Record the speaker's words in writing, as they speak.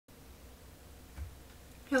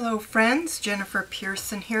Hello friends, Jennifer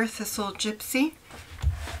Pearson here, Thistle Gypsy,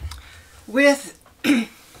 with,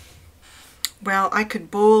 well, I could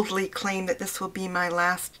boldly claim that this will be my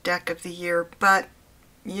last deck of the year, but,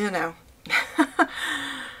 you know,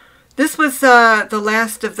 this was the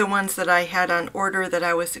last of the ones that I had on order that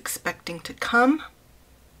I was expecting to come.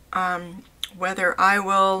 Whether I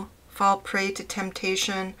will fall prey to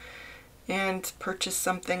temptation and purchase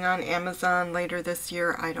something on Amazon later this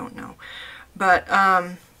year, I don't know. But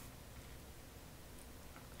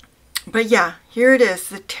yeah, here it is,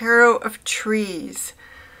 the Tarot of Trees.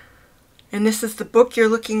 And this is the book you're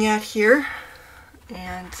looking at here.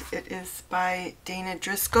 And it is by Dana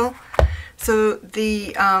Driscoll. So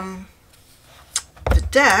the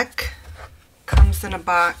deck comes in a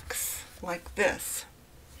box like this.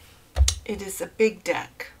 It is a big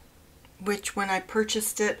deck, which when I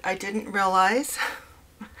purchased it, I didn't realize.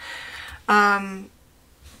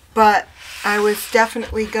 But I was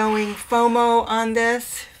definitely going FOMO on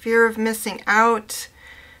this, fear of missing out,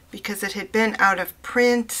 because it had been out of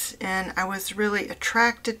print and I was really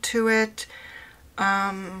attracted to it.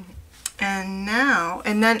 And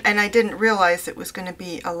I didn't realize it was going to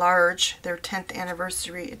be a large, their 10th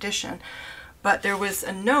anniversary edition. But there was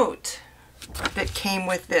a note that came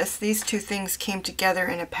with this. These two things came together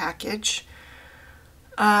in a package.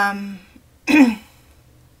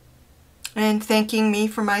 And thanking me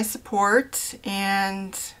for my support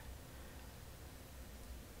and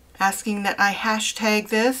asking that I hashtag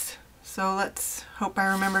this. So let's hope I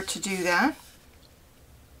remember to do that.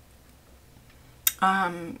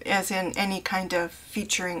 As in any kind of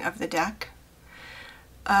featuring of the deck.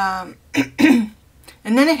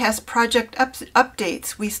 And then it has project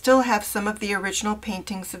updates. We still have some of the original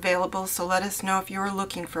paintings available, so let us know if you are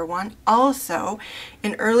looking for one. Also,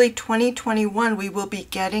 in early 2021, we will be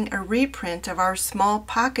getting a reprint of our small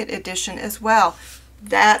pocket edition as well.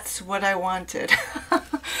 That's what I wanted,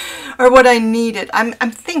 or what I needed. I'm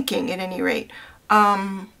thinking, at any rate.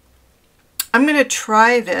 I'm going to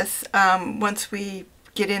try this once we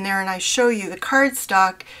get in there and I show you. The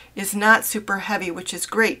cardstock is not super heavy, which is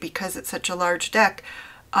great because it's such a large deck.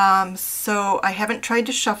 So I haven't tried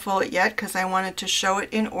to shuffle it yet because I wanted to show it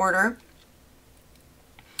in order.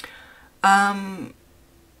 But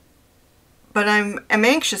I'm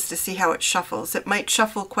anxious to see how it shuffles. It might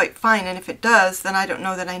shuffle quite fine, and if it does, then I don't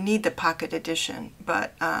know that I need the pocket edition.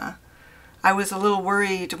 But I was a little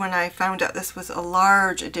worried when I found out this was a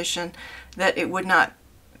large edition that it would not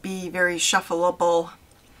be very shuffleable.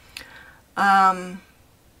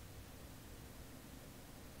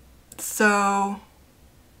 So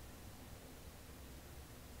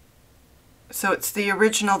it's the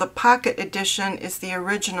original, the pocket edition is the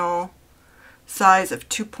original size of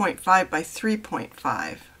 2.5 by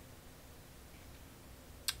 3.5.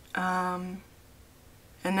 And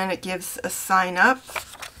then it gives a sign up.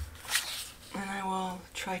 And I will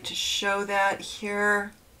try to show that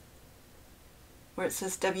here, where it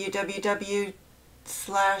says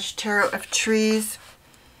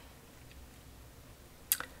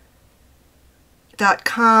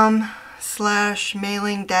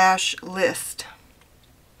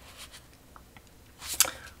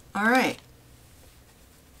All right.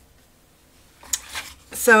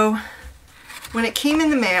 So when it came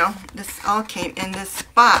in the mail, this all came in this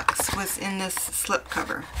box, was in this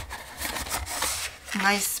slipcover.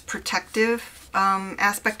 Nice protective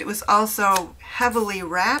aspect. It was also heavily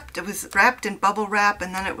wrapped. It was wrapped in bubble wrap,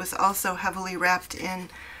 and then it was also heavily wrapped in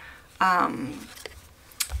a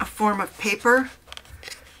form of paper.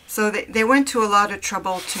 So they went to a lot of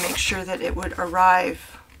trouble to make sure that it would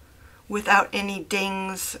arrive without any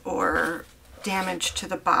dings or damage to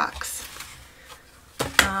the box.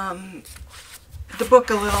 The book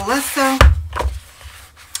a little less so,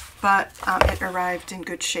 but it arrived in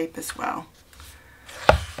good shape as well.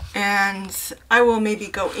 And I will maybe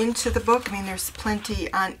go into the book. I mean, there's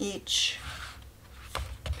plenty on each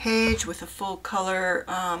page with a full color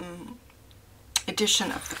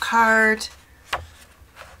edition of the card.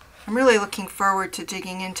 I'm really looking forward to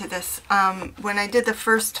digging into this. When I did the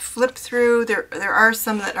first flip through, there are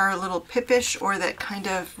some that are a little pippish or that kind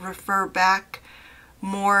of refer back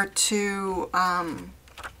more to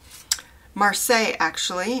Marseille,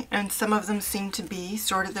 actually, and some of them seem to be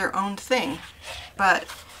sort of their own thing. But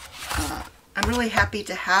I'm really happy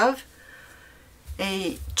to have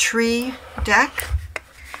a tree deck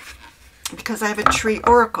because I have a tree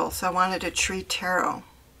oracle, so I wanted a tree tarot.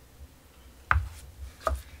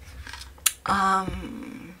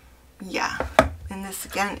 Yeah, and this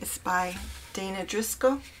again is by Dana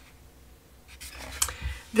Driscoll.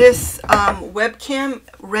 This webcam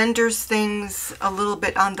renders things a little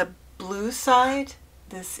bit on the blue side,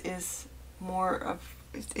 This is more of,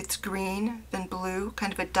 it's green than blue,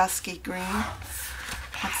 kind of a dusky green.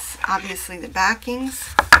 That's obviously the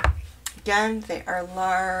backings. Again, they are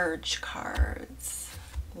large cards.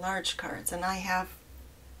 Large cards. And I have,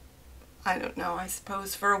 I don't know, I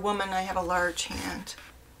suppose for a woman I have a large hand.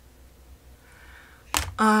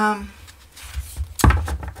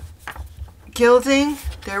 Gilding,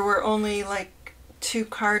 there were only like 2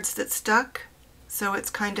 cards that stuck, so it's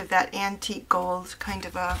kind of that antique gold kind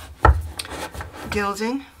of a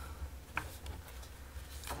gilding.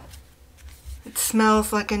 It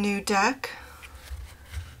smells like a new deck.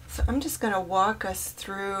 So I'm just going to walk us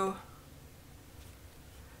through.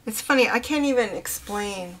 It's funny, I can't even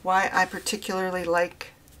explain why I particularly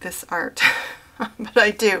like this art, but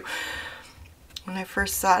I do. When I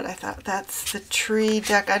first saw it, I thought, that's the tree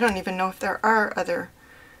deck. I don't even know if there are other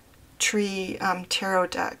tree tarot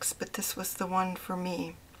decks, but this was the one for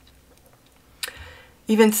me.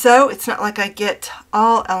 Even so, it's not like I get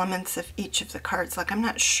all elements of each of the cards. Like, I'm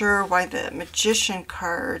not sure why the Magician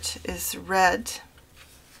card is red.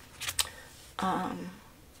 I'll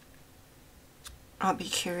be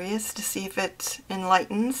curious to see if it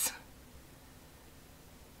enlightens.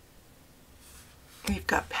 We've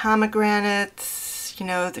got pomegranates, you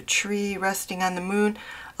know, the tree resting on the moon.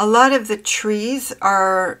 A lot of the trees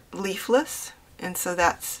are leafless, and so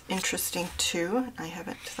that's interesting too. I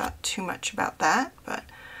haven't thought too much about that, but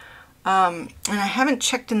and I haven't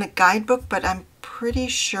checked in the guidebook, but I'm pretty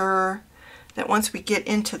sure that once we get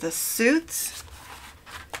into the suits,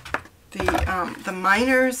 the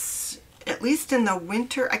minors, at least in the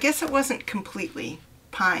winter, I guess it wasn't completely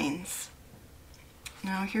pines.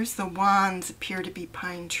 Now here's the wands, appear to be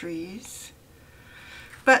pine trees.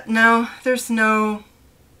 But no, there's no...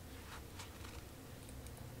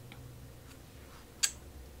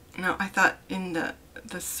 No, I thought in the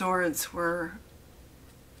swords were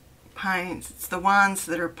pines. It's the wands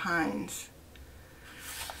that are pines.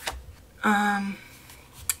 But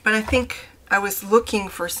I think I was looking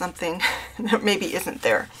for something that maybe isn't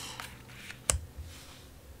there.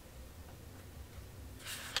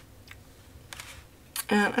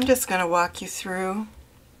 And I'm just going to walk you through.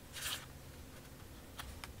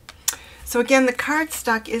 So again, the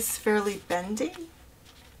cardstock is fairly bendy.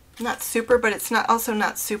 Not super, but it's also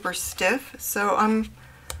not super stiff. So I'm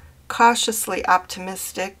cautiously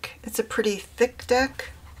optimistic. It's a pretty thick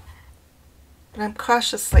deck, but I'm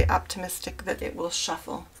cautiously optimistic that it will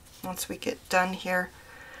shuffle once we get done here.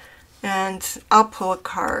 And I'll pull a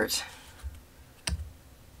card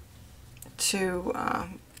to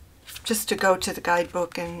just to go to the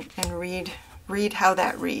guidebook and read how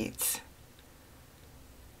that reads.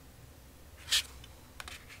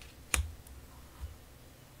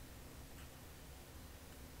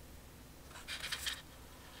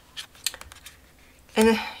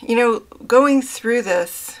 And you know, going through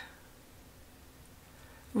this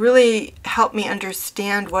really helped me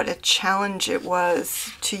understand what a challenge it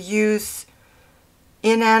was to use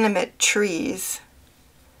inanimate trees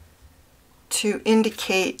to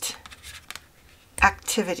indicate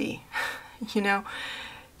activity, you know,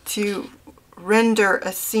 to render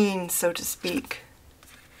a scene, so to speak.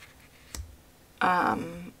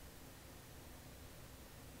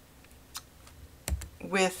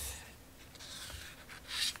 With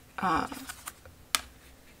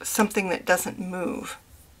something that doesn't move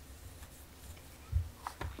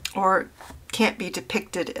or can't be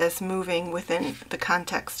depicted as moving within the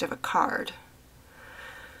context of a card,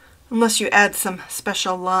 unless you add some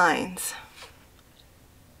special lines.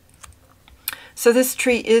 So this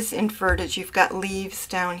tree is inverted. You've got leaves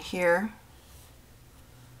down here,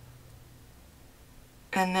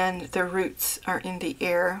 and then the roots are in the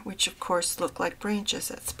air, which of course look like branches.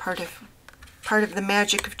 That's part of the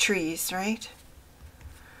magic of trees, right?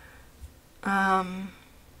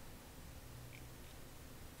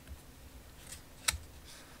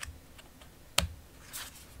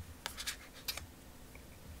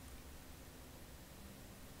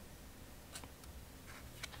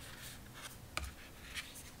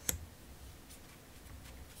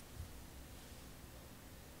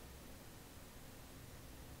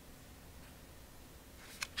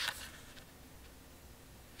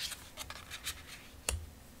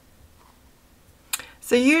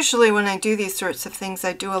 So usually when I do these sorts of things,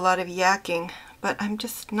 I do a lot of yakking, but I'm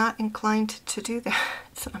just not inclined to do that.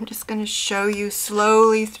 So I'm just going to show you,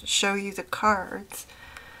 slowly show you the cards.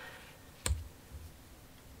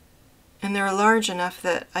 And they're large enough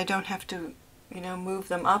that I don't have to, you know, move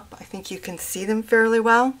them up. I think you can see them fairly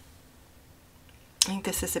well. I think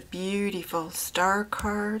this is a beautiful star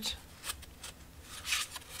card.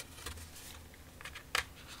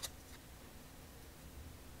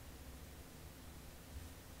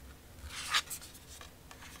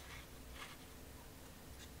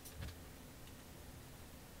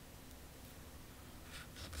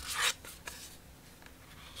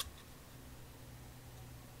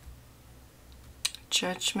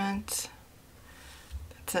 Judgment.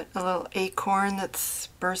 That's a little acorn that's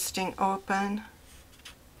bursting open.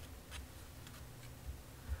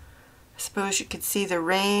 I suppose you could see the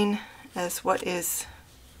rain as what is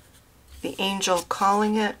the angel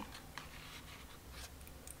calling it.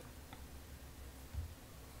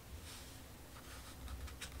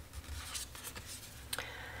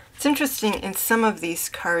 It's interesting, in some of these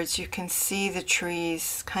cards you can see the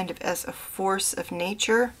trees kind of as a force of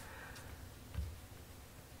nature.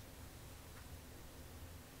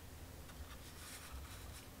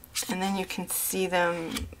 And then you can see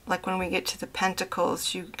them, like when we get to the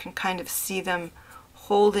pentacles, you can kind of see them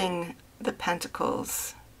holding the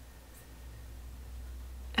pentacles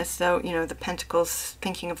as though, you know, the pentacles,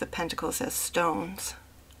 thinking of the pentacles as stones.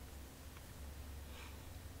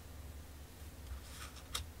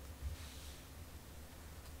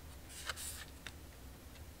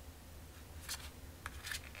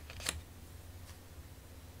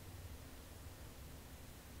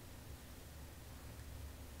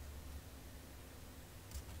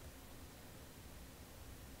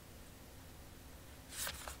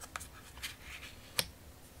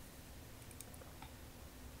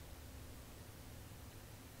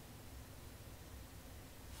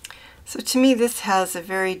 So to me this has a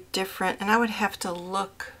very different, and I would have to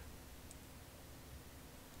look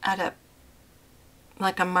at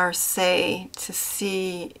like a Marseille to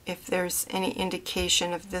see if there's any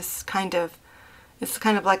indication of this kind of, it's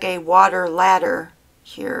kind of like a water ladder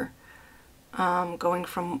here, going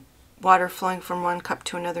from water flowing from one cup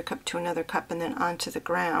to another cup to another cup and then onto the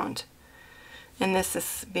ground. And this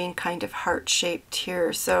is being kind of heart-shaped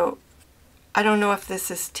here. So I don't know if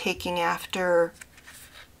this is taking after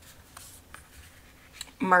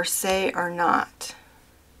Marseille or not.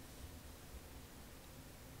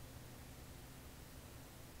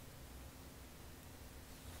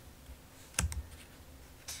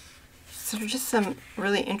 So there are just some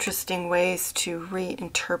really interesting ways to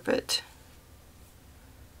reinterpret.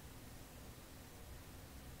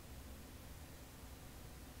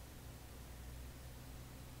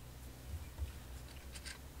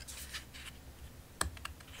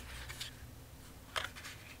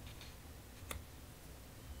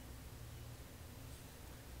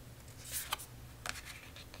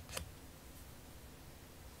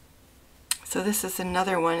 So this is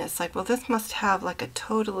another one. It's like, well, this must have like a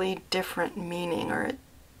totally different meaning, or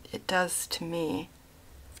it does to me,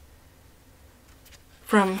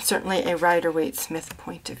 from certainly a Rider-Waite-Smith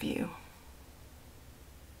point of view.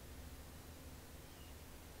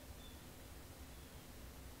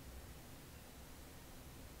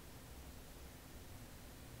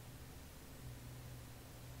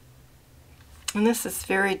 And this is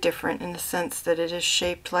very different in the sense that it is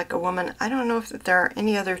shaped like a woman. I don't know if there are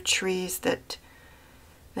any other trees that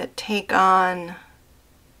take on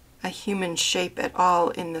a human shape at all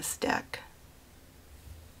in this deck.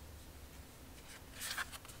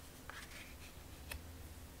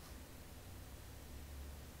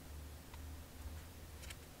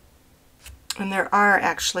 And there are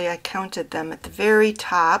actually, I counted them at the very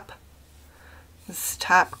top, this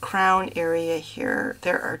top crown area here,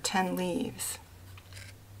 there are 10 leaves.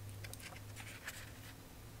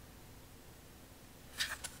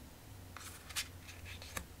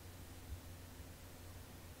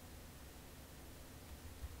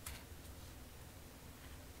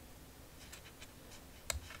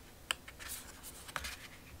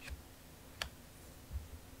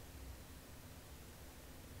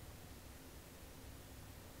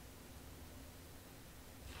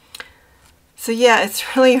 So yeah,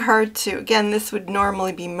 it's really hard to, again, this would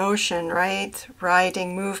normally be motion, right?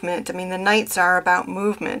 Riding, movement. I mean, the Knights are about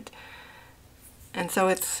movement. And so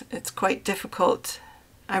it's quite difficult.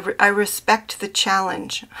 I respect the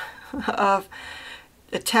challenge of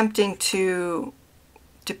attempting to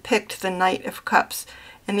depict the Knight of Cups.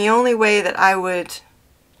 And the only way that I would,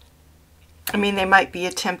 I mean, they might be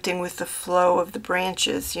attempting with the flow of the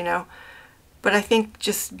branches, you know, but I think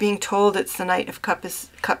just being told it's the Knight of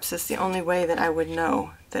Cups is the only way that I would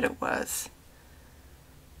know that it was.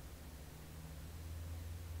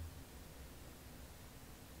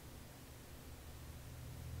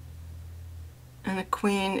 And the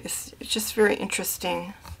Queen is just very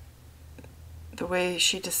interesting, the way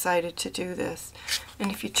she decided to do this.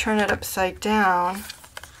 And if you turn it upside down,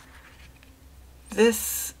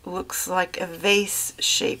 this looks like a vase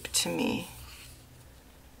shape to me.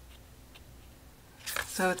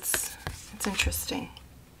 So it's interesting.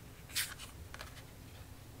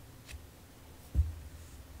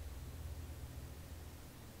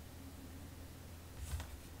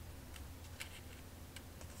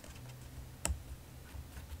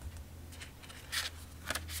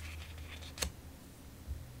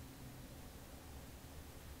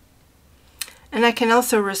 And I can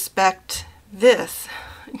also respect this.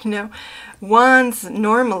 You know, wands,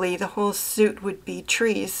 normally the whole suit would be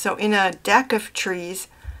trees. So in a deck of trees,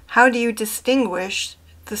 how do you distinguish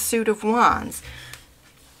the suit of wands?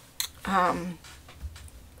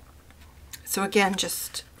 So again,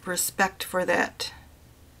 just respect for that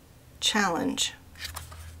challenge.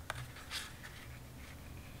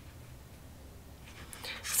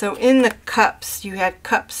 So in the cups, you had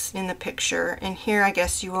cups in the picture, and here I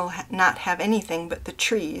guess you will not have anything but the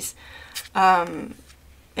trees. And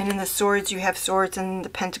in the swords, you have swords, and in the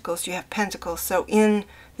pentacles, you have pentacles. So in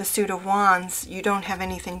the suit of wands, you don't have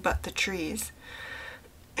anything but the trees.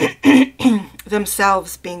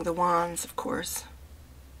 Themselves being the wands, of course.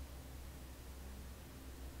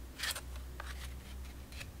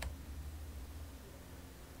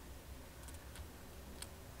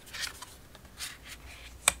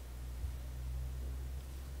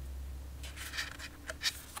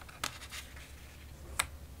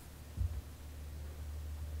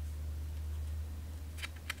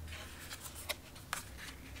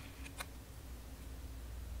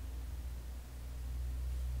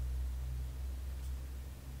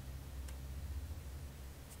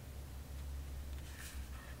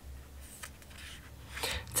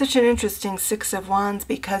 Such an interesting Six of Wands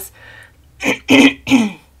because,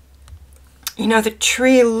 you know, the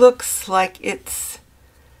tree looks like it's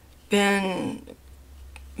been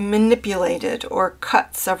manipulated or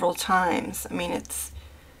cut several times. I mean, it's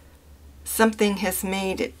something has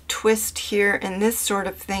made it twist here, and this sort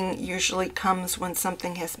of thing usually comes when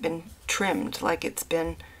something has been trimmed, like it's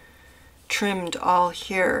been trimmed all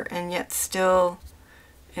here, and yet still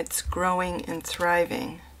it's growing and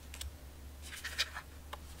thriving.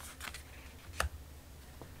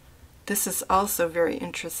 This is also very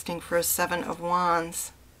interesting for a Seven of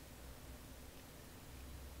Wands,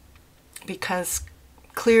 because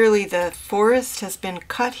clearly the forest has been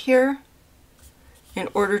cut here in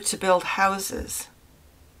order to build houses.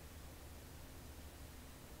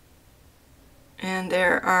 And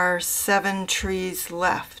there are 7 trees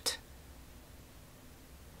left,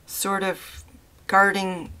 sort of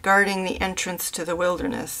guarding the entrance to the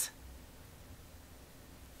wilderness.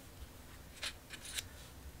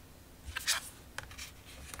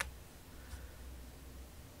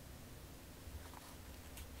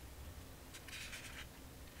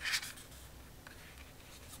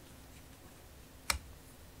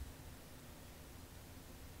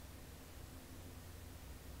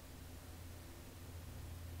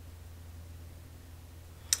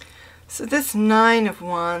 So this Nine of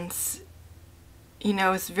Wands, you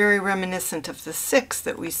know, is very reminiscent of the 6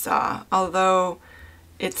 that we saw, although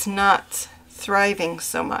it's not thriving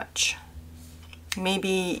so much.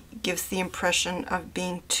 Maybe gives the impression of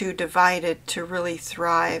being too divided to really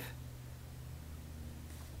thrive.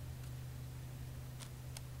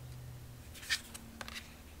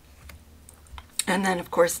 And then,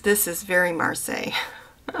 of course, this is very Marseille.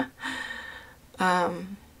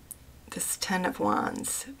 This Ten of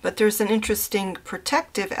Wands. But there's an interesting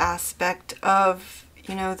protective aspect of,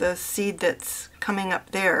 you know, the seed that's coming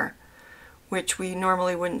up there, which we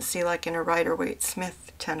normally wouldn't see like in a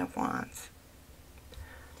Rider-Waite-Smith Ten of Wands.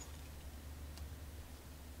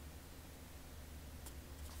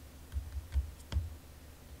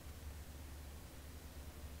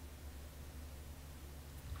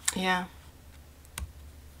 Yeah.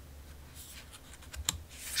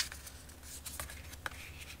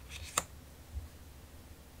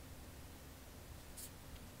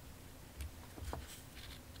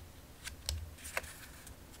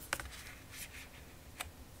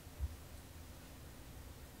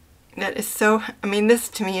 That is so, I mean, this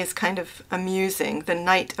to me is kind of amusing. The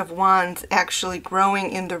Knight of Wands actually growing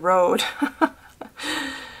in the road.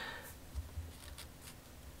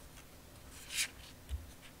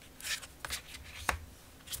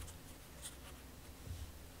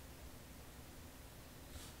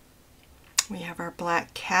 We have our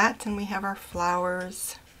black cat and we have our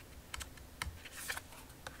flowers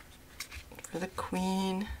for the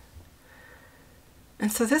Queen.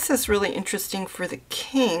 And so this is really interesting for the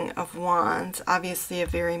King of Wands. Obviously a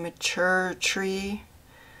very mature tree,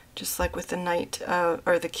 just like with the Knight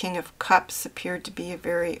or the King of Cups appeared to be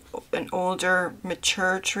an older,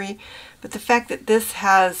 mature tree. But the fact that this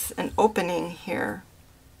has an opening here,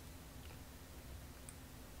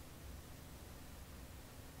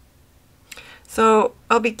 so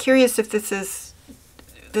I'll be curious if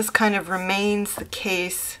this kind of remains the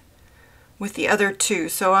case with the other two.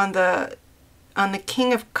 So on the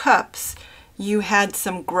King of Cups, you had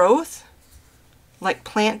some growth, like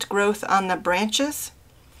plant growth on the branches.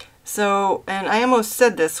 So, and I almost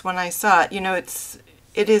said this when I saw it, you know,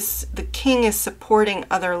 the king is supporting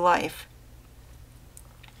other life.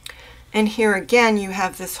 And here again, you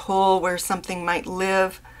have this hole where something might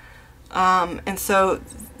live. And so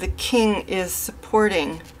the king is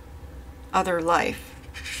supporting other life.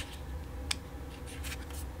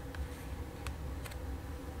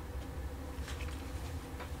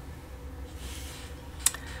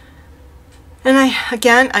 And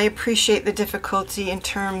I appreciate the difficulty in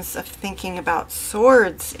terms of thinking about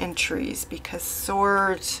swords in trees, because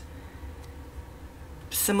swords,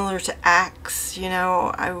 similar to axe,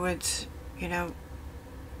 I would,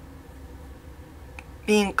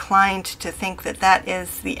 be inclined to think that that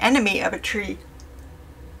is the enemy of a tree.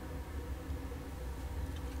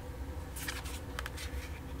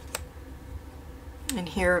 And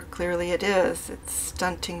here clearly it is. It's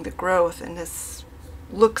stunting the growth, and this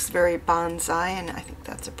looks very bonsai, and I think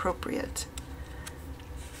that's appropriate.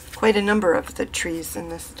 Quite a number of the trees in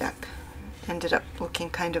this deck ended up looking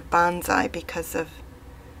kind of bonsai because of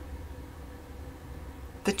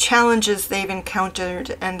the challenges they've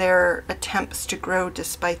encountered and their attempts to grow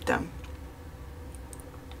despite them.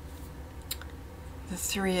 The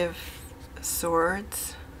Three of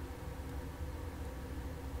Swords.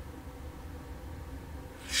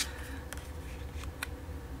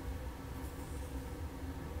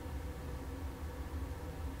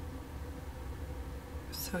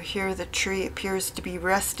 So here the tree appears to be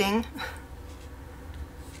resting.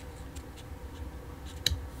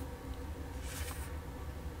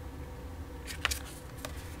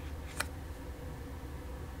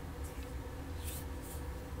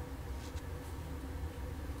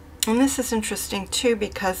 And this is interesting too,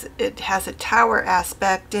 because it has a tower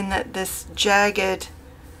aspect in that this jagged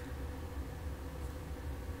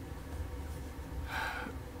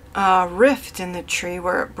rift in the tree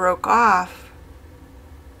where it broke off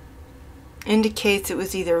indicates it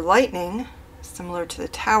was either lightning, similar to the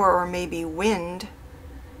tower, or maybe wind.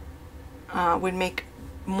 Would make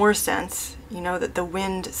more sense, that the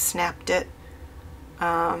wind snapped it.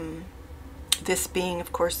 This being,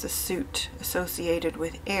 of course, the suit associated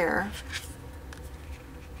with air.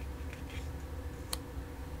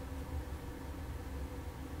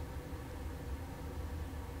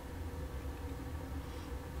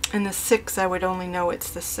 And the 6, I would only know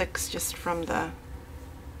it's the 6 just from the...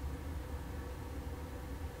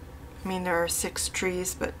 I mean, there are 6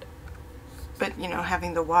 trees, but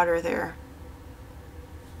having the water there.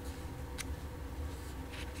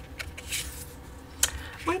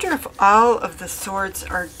 I wonder if all of the swords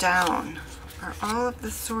are down. Are all of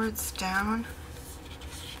the swords down?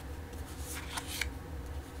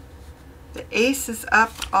 The ace is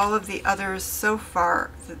up, all of the others so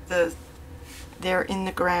far, they're in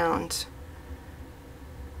the ground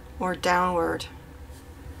or downward.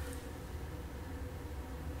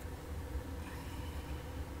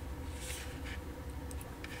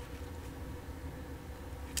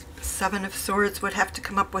 Seven of Swords would have to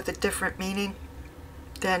come up with a different meaning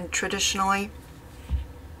than traditionally.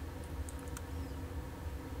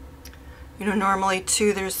 Normally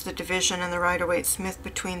too, there's the division in the Rider-Waite-Smith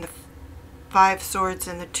between the 5 swords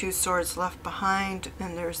and the 2 swords left behind,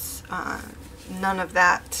 and there's none of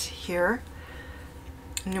that here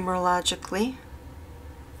numerologically.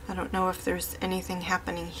 I don't know if there's anything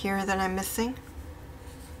happening here that I'm missing.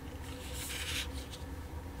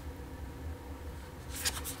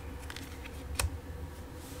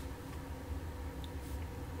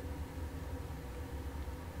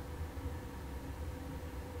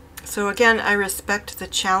 So again, I respect the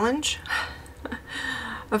challenge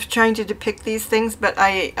of trying to depict these things, but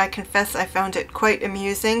I confess I found it quite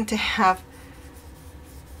amusing to have,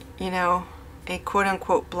 a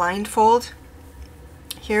quote-unquote blindfold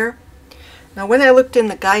here. Now, when I looked in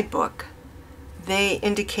the guidebook, they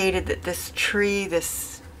indicated that this tree,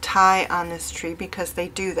 this tie on this tree, because they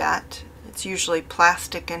do that, it's usually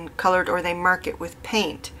plastic and colored, or they mark it with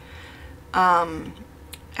paint.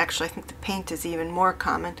 Actually, I think the paint is even more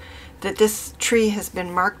common, that this tree has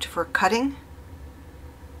been marked for cutting.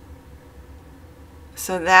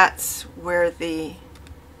 So that's where the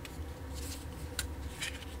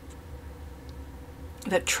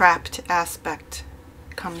trapped aspect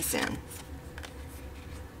comes in.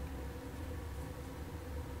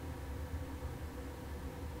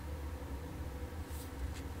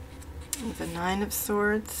 The 9 of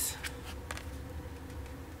Swords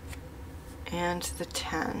and the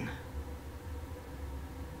 10.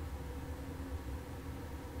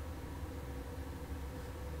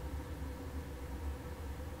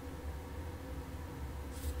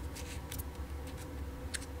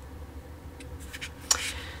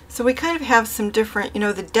 So we kind of have some different,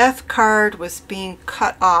 the Death card was being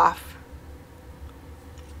cut off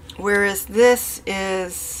Whereas this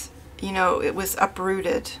is, you know, it was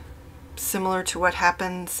uprooted, similar to what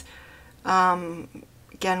happens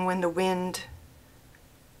again when the wind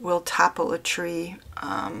will topple a tree.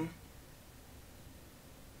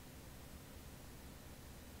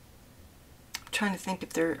 Trying to think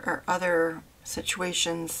if there are other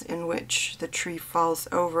situations in which the tree falls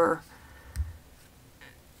over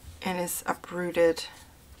and is uprooted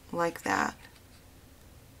like that.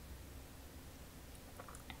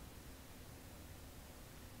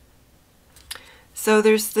 So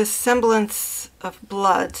there's this semblance of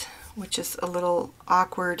blood, which is a little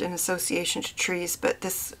awkward in association to trees, but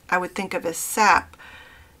this I would think of as sap.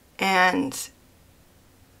 And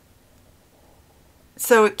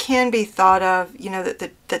so it can be thought of, you know,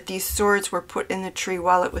 that these swords were put in the tree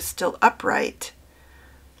while it was still upright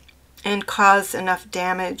and cause enough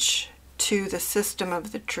damage to the system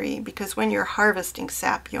of the tree, because when you're harvesting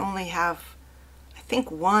sap, you only have, I think,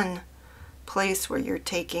 one place where you're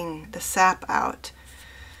taking the sap out.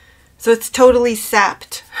 So it's totally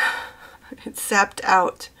sapped. It's sapped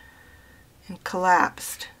out and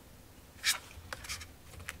collapsed.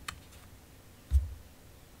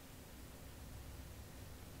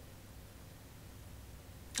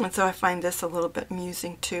 And so I find this a little bit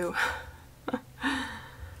amusing too.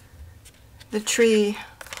 The tree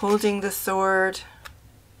holding the sword.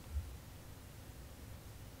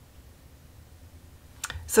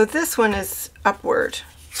 So this one is upward.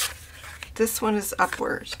 This one is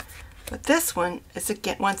upward. But this one is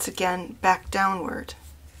again, once again, back downward.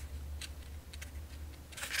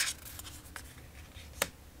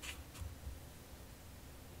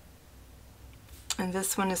 And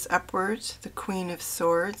this one is upward, the Queen of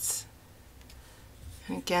Swords.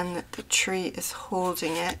 And again, the tree is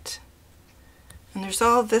holding it. And there's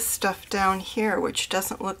all this stuff down here, which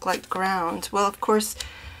doesn't look like ground. Well, of course,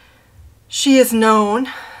 she is known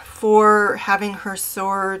for having her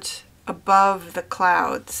sword above the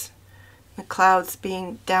clouds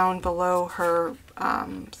being down below her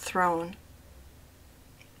throne.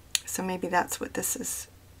 So maybe that's what this is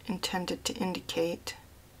intended to indicate.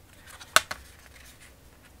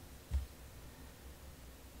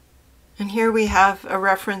 And here we have a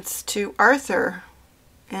reference to Arthur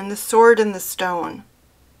and the sword and the stone,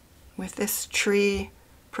 with this tree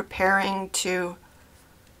preparing to,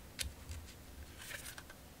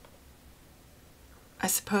 I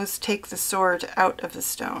suppose, take the sword out of the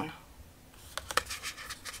stone.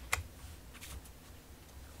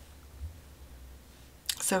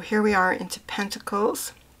 So here we are into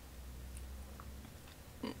Pentacles,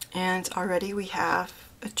 and already we have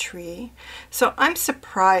a tree. So I'm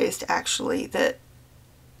surprised actually that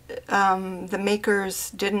the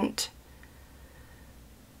makers didn't,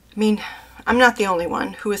 I mean, I'm not the only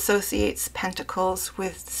one who associates pentacles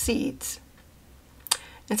with seeds.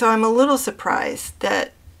 And so I'm a little surprised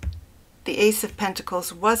that the Ace of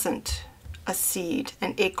Pentacles wasn't a seed,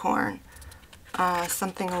 an acorn,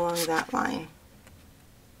 something along that line.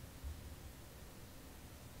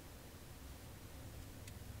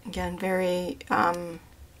 Again, very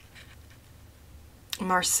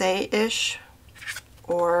Marseille-ish,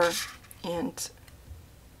 and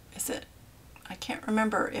is it, I can't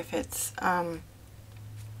remember if it's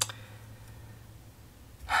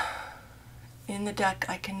in the deck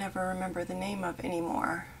I can never remember the name of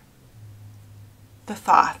anymore. The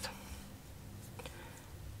Thoth.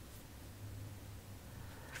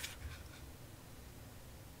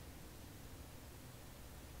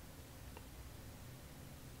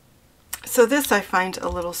 So this I find a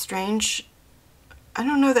little strange. I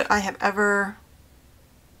don't know that I have ever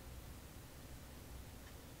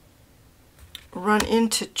run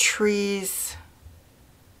into trees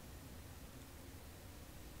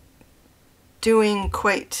doing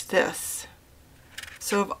quite this.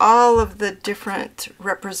 So of all of the different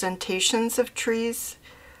representations of trees,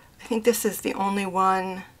 I think this is the only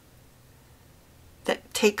one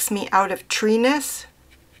that takes me out of treeness,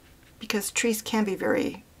 because trees can be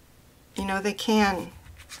very, you know, they can,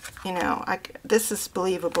 you know, this is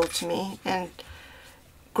believable to me, and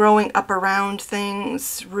growing up around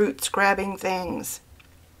things, roots grabbing things.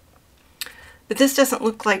 But this doesn't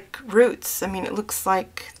look like roots. I mean, it looks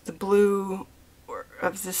like the blue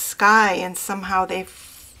of the sky, and somehow they've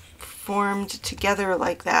formed together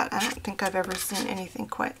like that. I don't think I've ever seen anything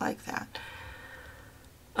quite like that.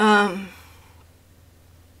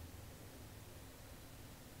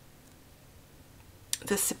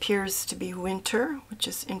 This appears to be winter, which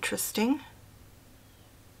is interesting.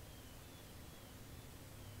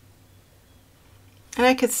 And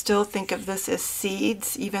I could still think of this as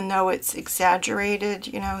seeds, even though it's exaggerated.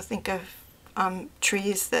 You know, think of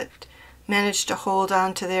trees that managed to hold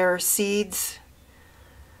on to their seeds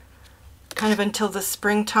kind of until the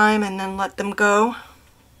springtime and then let them go.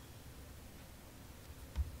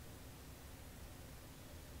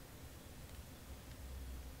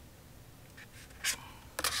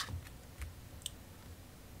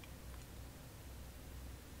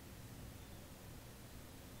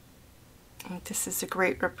 And this is a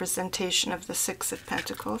great representation of the Six of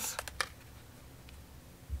Pentacles.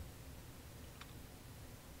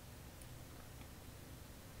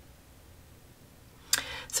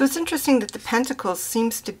 So it's interesting that the Pentacles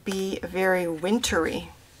seems to be very wintry.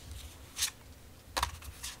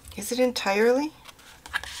 Is it entirely?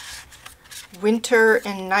 Winter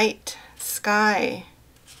and night sky.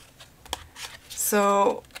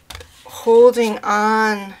 So holding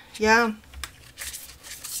on, yeah.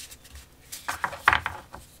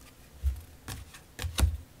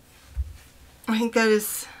 I think that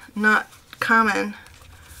is not common.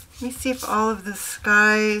 Let me see if all of the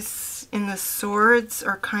skies in the swords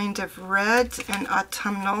are kind of red and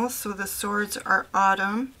autumnal. So the swords are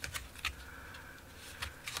autumn.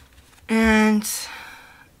 And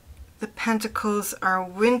the pentacles are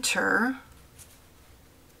winter.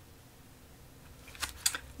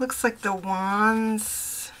 Looks like the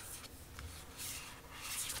wands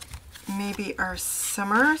maybe are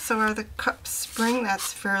summer. So are the cups spring?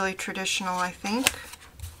 That's fairly traditional, I think.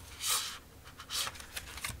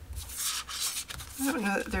 I don't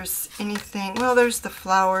know that there's anything. Well, there's the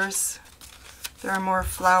flowers. There are more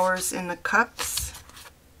flowers in the cups.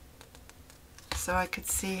 So I could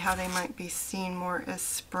see how they might be seen more as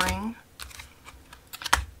spring.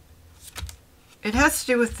 It has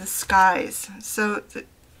to do with the skies. So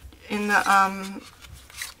in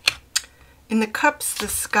the cups, the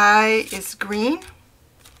sky is green.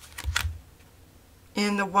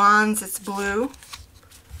 In the wands, it's blue.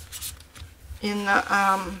 In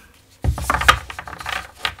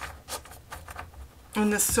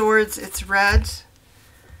the swords, it's red.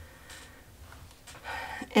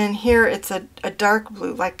 And here it's a dark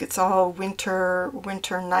blue, like it's all winter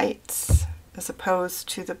nights, as opposed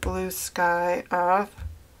to the blue sky of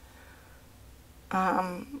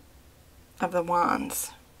the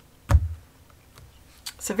wands.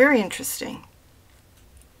 So very interesting.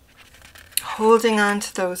 Holding on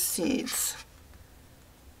to those seeds.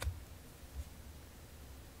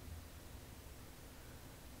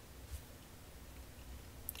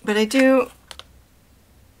 But I don't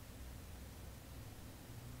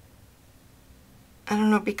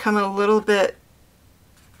know, become a little bit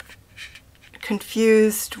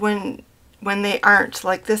confused when they aren't.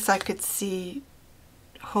 Like this, I could see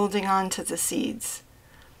holding on to the seeds.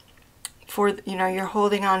 For, you know, you're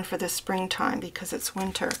holding on for the springtime because it's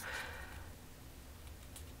winter.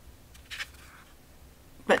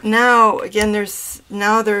 But now, again, there's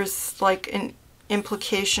like an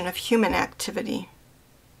implication of human activity.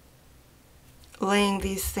 Laying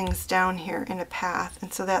these things down here in a path.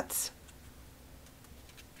 And so that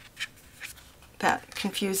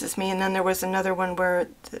confuses me. And then there was another one where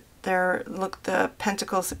the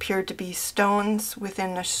pentacles appeared to be stones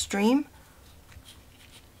within a stream.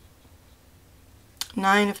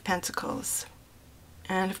 Nine of Pentacles.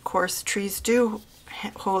 And of course, trees do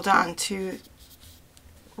hold on to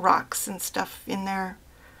rocks and stuff in there.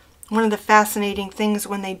 One of the fascinating things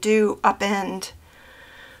when they do upend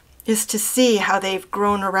is to see how they've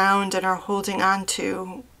grown around and are holding on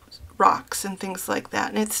to rocks and things like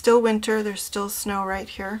that. And it's still winter. There's still snow right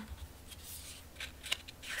here.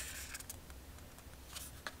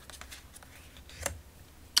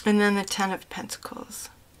 And then the Ten of Pentacles.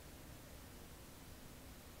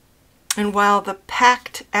 And while the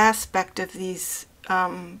packed aspect of these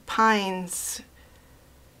pines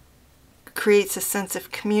creates a sense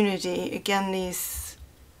of community, again,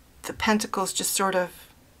 the pentacles just sort of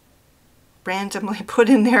randomly put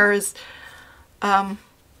in there is well,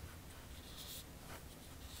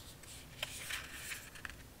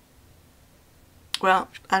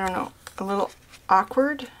 I don't know, a little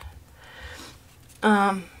awkward,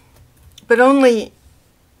 but only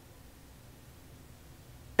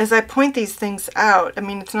as I point these things out. I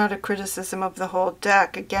mean, it's not a criticism of the whole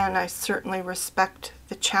deck. Again, I certainly respect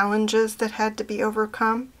the challenges that had to be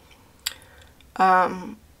overcome.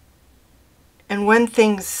 And when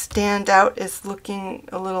things stand out as looking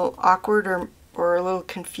a little awkward or a little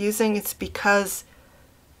confusing, it's because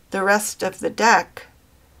the rest of the deck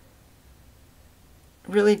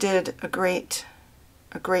really did a great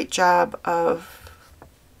job of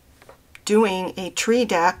doing a tree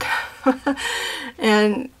deck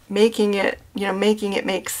and making it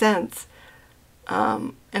make sense.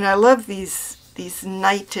 And I love these these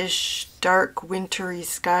nightish, dark, wintry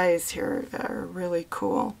skies here that are really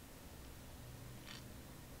cool.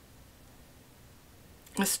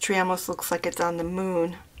 This tree almost looks like it's on the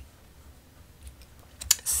moon.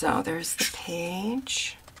 So there's the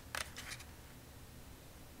page.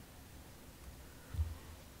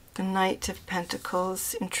 The Knight of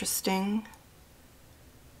Pentacles, interesting.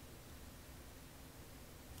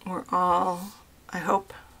 We're all, I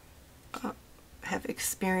hope, have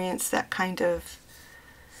experienced that kind of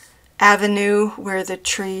avenue where the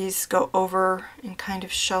trees go over and kind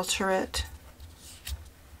of shelter it,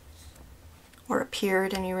 or appear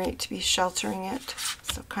at any rate to be sheltering it.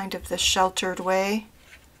 So kind of the sheltered way.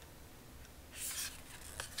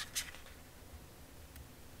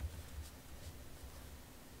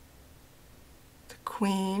 The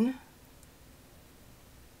Queen.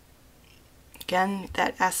 Again,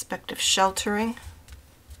 that aspect of sheltering.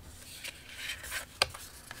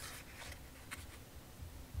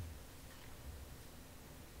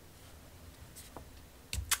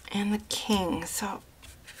 And the King. So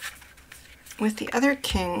with the other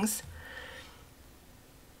kings,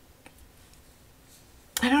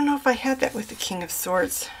 I don't know if I had that with the King of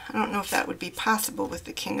Swords. I don't know if that would be possible with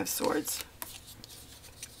the King of Swords.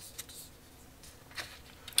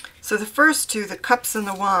 So the first two, the Cups and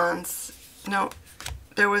the Wands, no,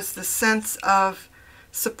 there was the sense of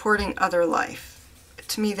supporting other life.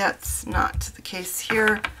 To me, that's not the case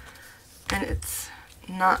here, and it's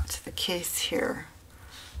not the case here.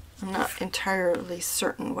 I'm not entirely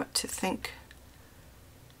certain what to think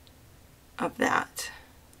of that.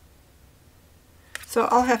 So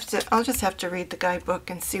I'll just have to read the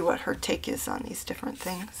guidebook and see what her take is on these different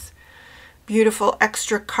things. Beautiful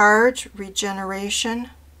extra card,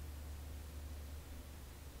 Regeneration.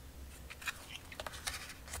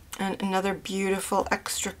 And another beautiful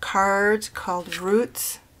extra card called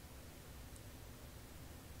Roots.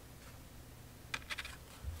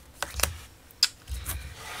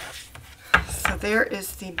 So there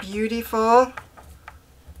is the beautiful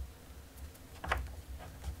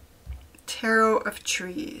Tarot of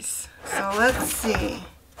Trees. So let's see.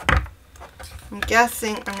 I'm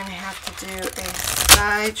guessing I'm going to have to do a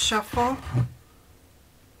side shuffle.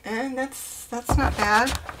 And that's not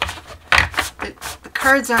bad. The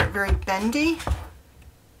cards aren't very bendy.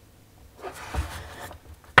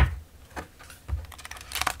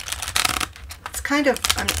 I'm kind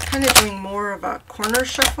of doing more of a corner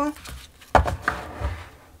shuffle.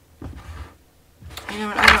 You know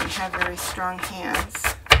what, I don't have very strong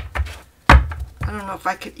hands. I don't know if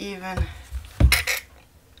I could even,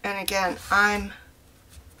 and again, I've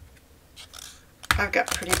got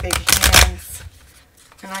pretty big hands,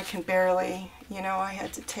 and I can barely, you know, I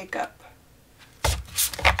had to take up.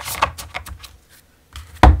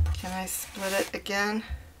 Can I split it again?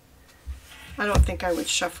 I don't think I would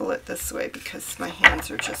shuffle it this way because my hands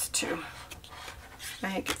are just too,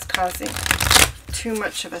 I think it's causing too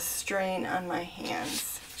much of a strain on my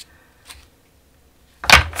hands.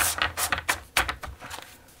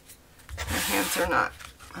 My hands are not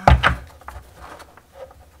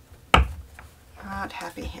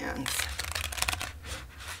happy hands.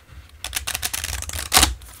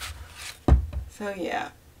 So yeah,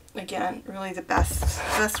 again, really the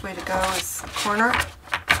best way to go is corner.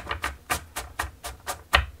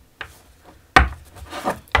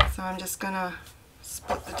 So I'm just gonna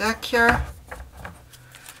split the deck here.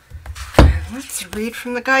 And let's read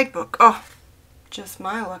from the guidebook. Oh, just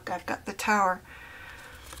my luck, I've got the Tower.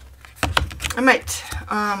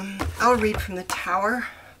 I'll read from the Tower,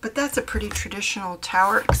 but that's a pretty traditional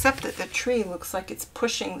tower, except that the tree looks like it's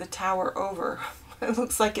pushing the tower over. It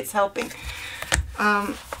looks like it's helping.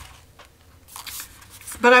 But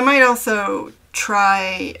I might also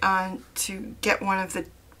try to get one of the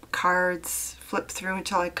cards, flip through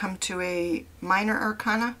until I come to a minor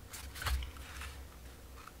arcana.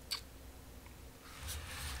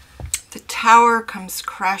 The Tower comes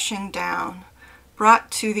crashing down,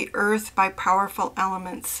 brought to the earth by powerful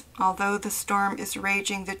elements. Although the storm is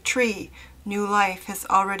raging, the tree, new life, has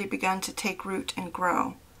already begun to take root and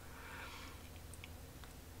grow.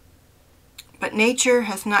 But nature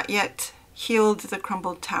has not yet healed the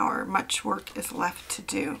crumbled tower. Much work is left to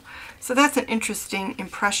do. So that's an interesting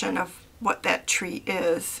impression of what that tree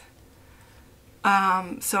is.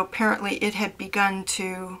 So apparently it had begun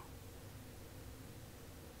to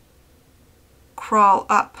crawl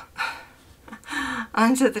up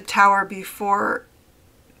onto the tower before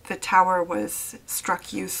the tower was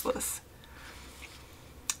struck useless.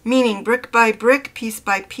 Meaning, brick by brick, piece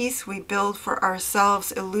by piece, we build for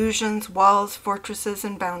ourselves illusions, walls, fortresses,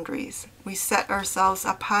 and boundaries. We set ourselves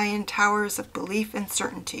up high in towers of belief and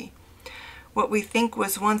certainty. What we think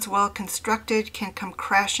was once well constructed can come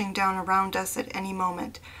crashing down around us at any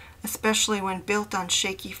moment, especially when built on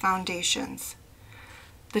shaky foundations.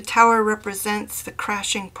 The tower represents the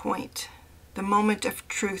crashing point, the moment of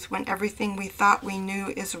truth when everything we thought we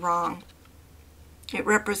knew is wrong. It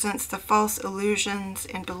represents the false illusions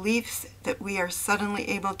and beliefs that we are suddenly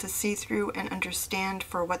able to see through and understand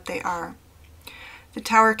for what they are. The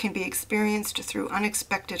tower can be experienced through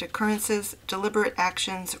unexpected occurrences, deliberate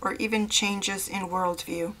actions, or even changes in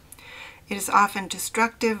worldview. It is often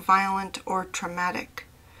destructive, violent, or traumatic.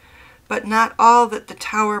 But not all that the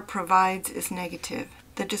tower provides is negative.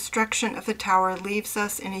 The destruction of the tower leaves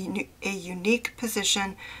us in a unique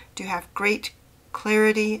position to have great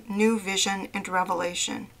clarity, new vision, and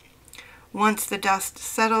revelation. Once the dust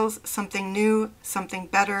settles, something new, something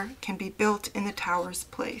better can be built in the tower's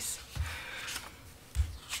place.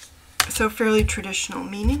 So fairly traditional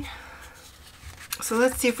meaning. So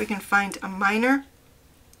let's see if we can find a minor.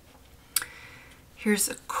 Here's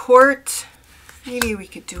a court. Maybe we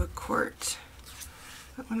could do a court.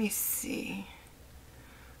 But let me see.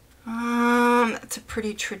 That's a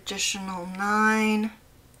pretty traditional 9.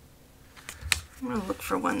 I'm going to look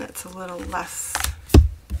for one that's a little less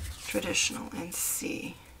traditional and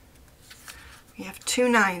see. We have 2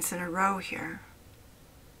 9s in a row here.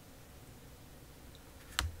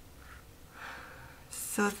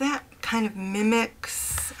 So that kind of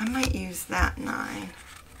mimics, I might use that 9.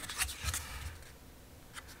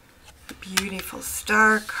 A beautiful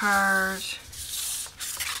star card.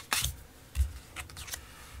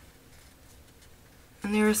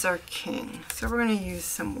 And there's our king. So we're going to use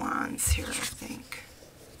some wands here, I think.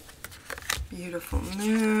 Beautiful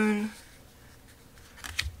moon.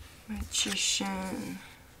 Magician.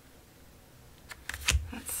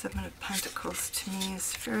 That 7 of Pentacles to me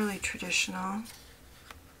is fairly traditional.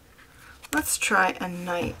 Let's try a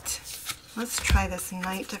knight. Let's try this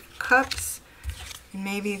Knight of Cups and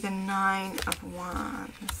maybe the 9 of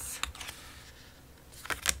Wands.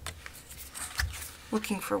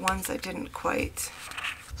 Looking for ones I didn't quite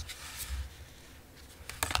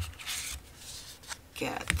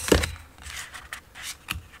get.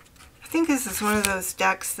 I think this is one of those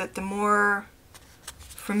decks that the more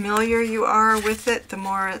familiar you are with it, the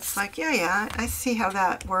more it's like, yeah, I see how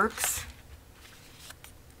that works.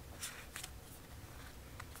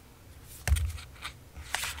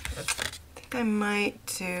 I think I might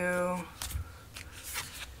do,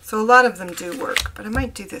 so a lot of them do work, but I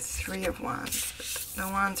might do the 3 of Wands. But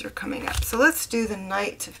the Wands are coming up. So let's do the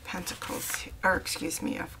Knight of Pentacles, or excuse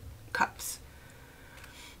me, of Cups.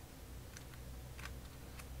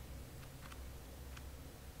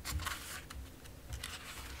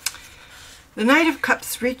 The Knight of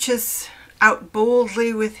Cups reaches out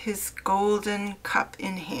boldly with his golden cup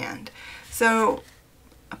in hand. So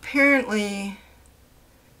apparently,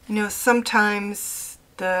 you know, sometimes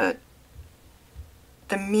the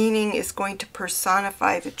meaning is going to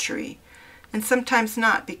personify the tree, and sometimes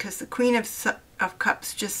not, because the Queen of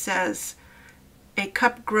Cups just says, a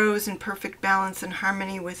cup grows in perfect balance and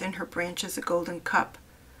harmony within her branches, a golden cup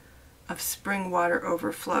of spring water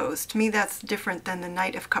overflows. To me, that's different than the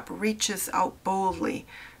Knight of Cups reaches out boldly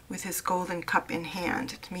with his golden cup in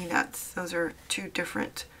hand. To me, those are 2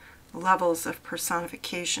 different levels of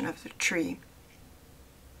personification of the tree.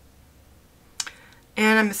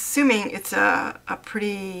 And I'm assuming it's a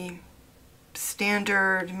pretty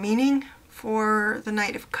standard meaning for the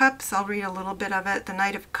Knight of Cups. I'll read a little bit of it. The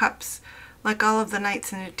Knight of Cups, like all of the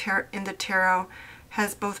knights in the tarot,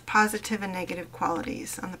 has both positive and negative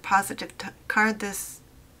qualities. On the positive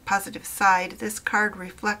side, this card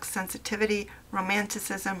reflects sensitivity,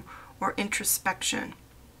 romanticism, or introspection.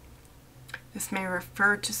 This may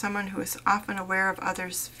refer to someone who is often aware of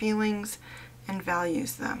others' feelings and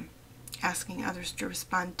values them, asking others to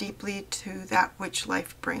respond deeply to that which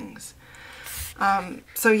life brings.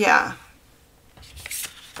 So yeah,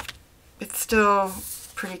 it's still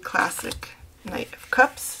pretty classic Knight of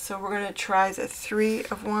Cups. So we're going to try the 3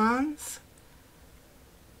 of Wands.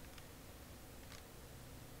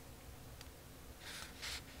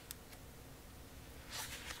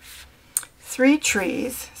 Three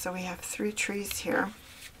trees. So we have 3 trees here.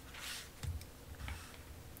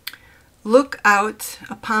 Look out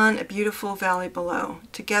upon a beautiful valley below.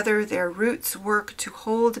 Together their roots work to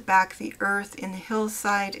hold back the earth in the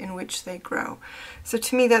hillside in which they grow. So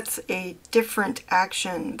to me, that's a different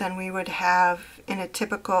action than we would have in a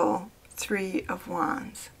typical 3 of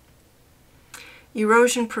Wands.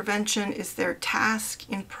 Erosion prevention is their task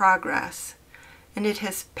in progress, and it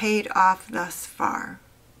has paid off thus far.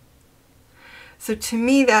 So to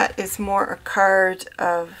me, that is more a card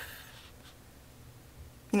of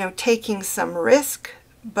taking some risk,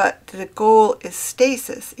 but the goal is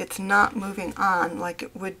stasis. It's not moving on like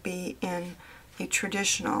it would be in a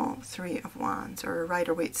traditional Three of Wands, or a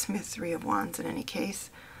Rider-Waite-Smith Three of Wands in any case.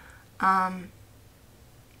 How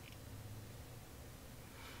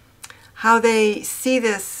they see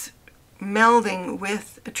this melding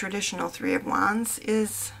with a traditional Three of Wands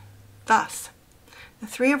is thus. The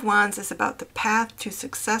Three of Wands is about the path to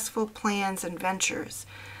successful plans and ventures.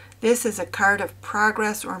 This is a card of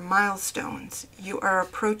progress or milestones. You are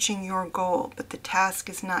approaching your goal, but the task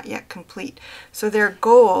is not yet complete. So their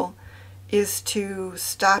goal is to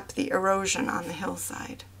stop the erosion on the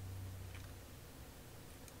hillside.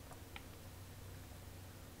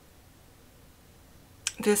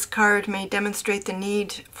 This card may demonstrate the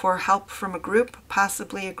need for help from a group,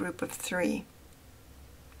 possibly a group of 3.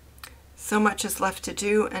 So much is left to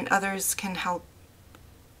do, and others can help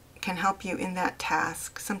you in that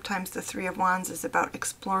task. Sometimes the Three of Wands is about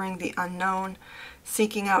exploring the unknown,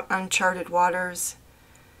 seeking out uncharted waters,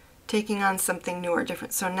 taking on something new or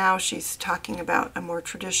different. So now she's talking about a more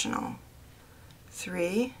traditional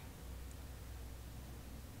 3.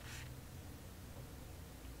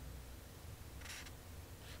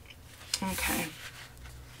 Okay.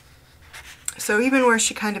 So even where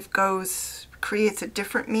she kind of creates a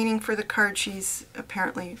different meaning for the card, she's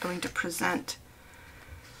apparently going to present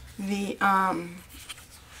the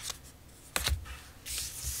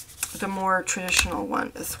more traditional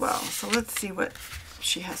one as well. So let's see what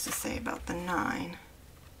she has to say about the 9.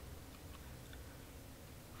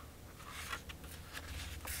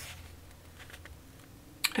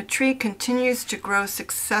 A tree continues to grow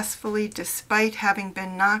successfully despite having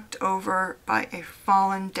been knocked over by a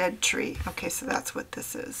fallen dead tree. Okay, so that's what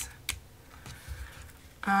this is.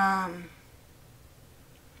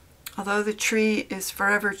 Although the tree is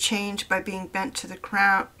forever changed by being bent to the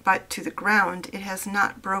ground, it has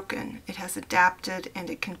not broken. It has adapted, and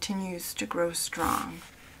it continues to grow strong.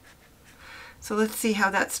 So let's see how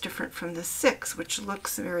that's different from the 6, which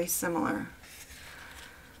looks very similar.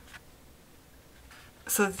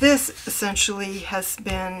 So this essentially has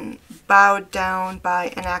been bowed down by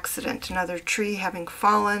an accident, another tree having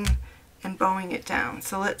fallen and bowing it down.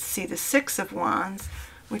 So let's see the 6 of Wands,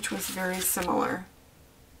 which was very similar.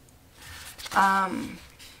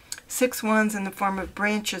 6 wands in the form of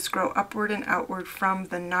branches grow upward and outward from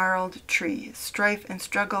the gnarled tree. Strife and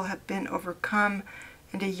struggle have been overcome,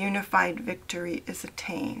 and a unified victory is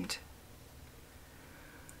attained.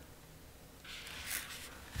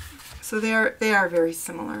 So they are very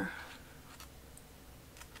similar.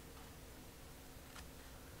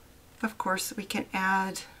 Of course, we can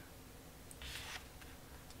add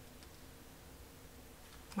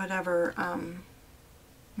whatever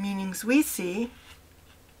meanings we see.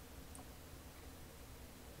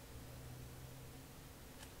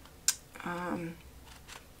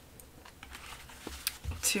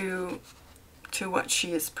 To what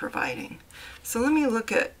she is providing. So let me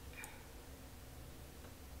look at,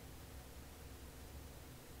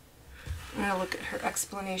 I'm going to look at her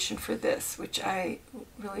explanation for this, which I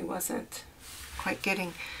really wasn't quite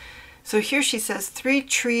getting. So here she says, 3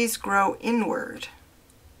 trees grow inward.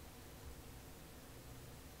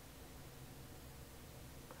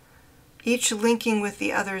 Each linking with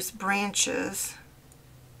the other's branches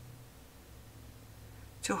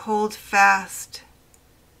to hold fast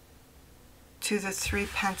to the 3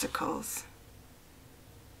 pentacles.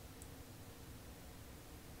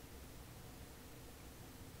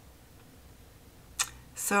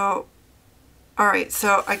 So, all right,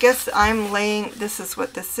 so I guess I'm laying, this is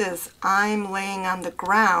what this is. I'm laying on the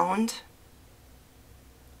ground,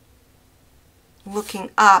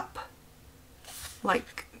 looking up,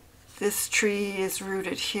 like this tree is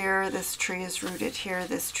rooted here, this tree is rooted here,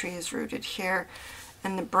 this tree is rooted here,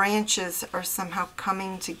 and the branches are somehow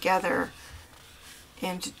coming together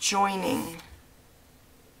and joining.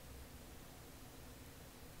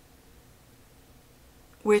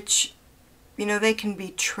 Which, you know, they can be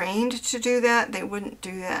trained to do that. They wouldn't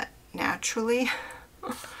do that naturally.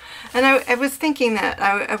 And I was thinking that,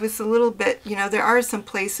 I was a little bit, you know, there are some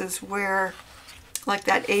places where, like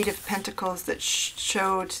that 8 of Pentacles that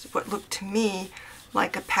showed what looked to me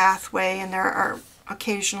like a pathway, and there are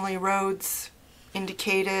occasionally roads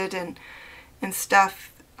indicated and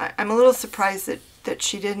stuff. I'm a little surprised that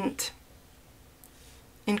she didn't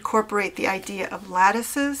incorporate the idea of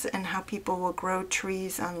lattices and how people will grow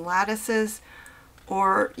trees on lattices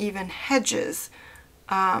or even hedges.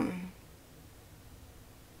 You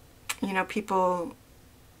know, people,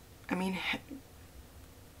 I mean,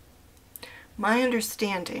 my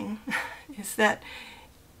understanding is that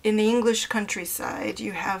in the English countryside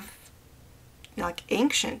you have like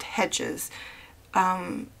ancient hedges.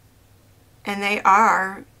 And they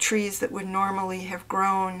are trees that would normally have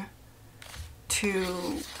grown to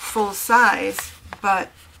full size, but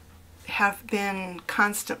have been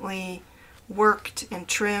constantly worked and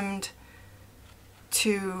trimmed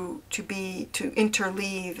to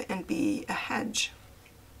interleave and be a hedge.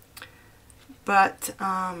 But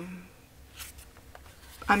I'm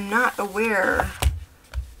not aware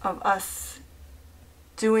of us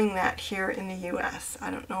doing that here in the US.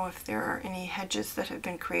 I don't know if there are any hedges that have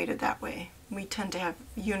been created that way. We tend to have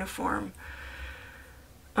uniform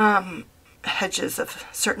hedges of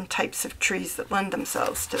certain types of trees that lend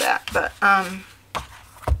themselves to that, but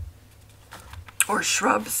or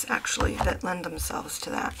shrubs actually that lend themselves to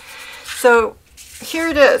that. So here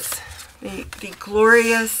it is, the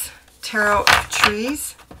glorious tarot of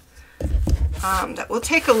trees. That will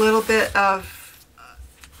take a little bit of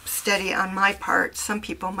steady on my part. Some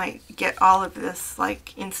people might get all of this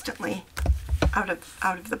like instantly out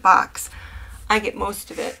of the box. I get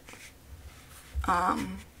most of it,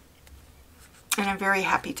 and I'm very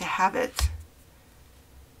happy to have it,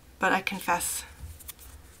 but I confess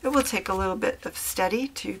it will take a little bit of steady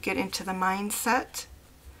to get into the mindset.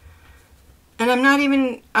 And I'm not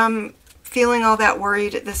even feeling all that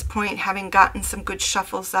worried at this point, having gotten some good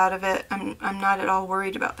shuffles out of it. I'm not at all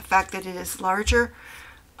worried about the fact that it is larger.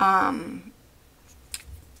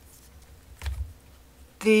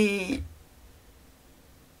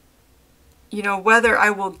 Whether I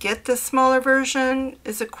will get the smaller version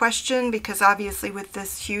is a question, because obviously with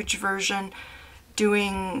this huge version,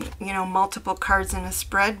 doing, multiple cards in a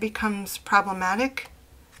spread becomes problematic.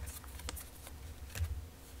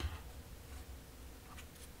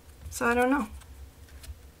 So I don't know.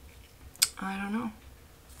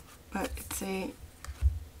 But it's a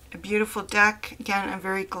beautiful deck. Again, I'm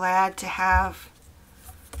very glad to have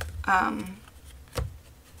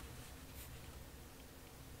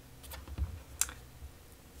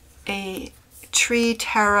a tree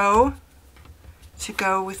tarot to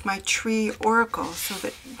go with my tree oracle, so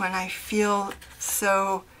that when I feel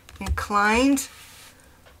so inclined,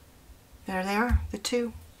 there they are, the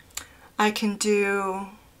two, I can do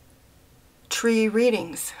tree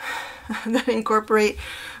readings that incorporate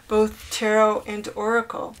both tarot and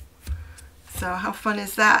oracle. So how fun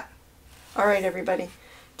is that? All right, everybody,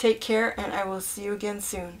 take care, and I will see you again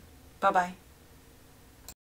soon. Bye-bye.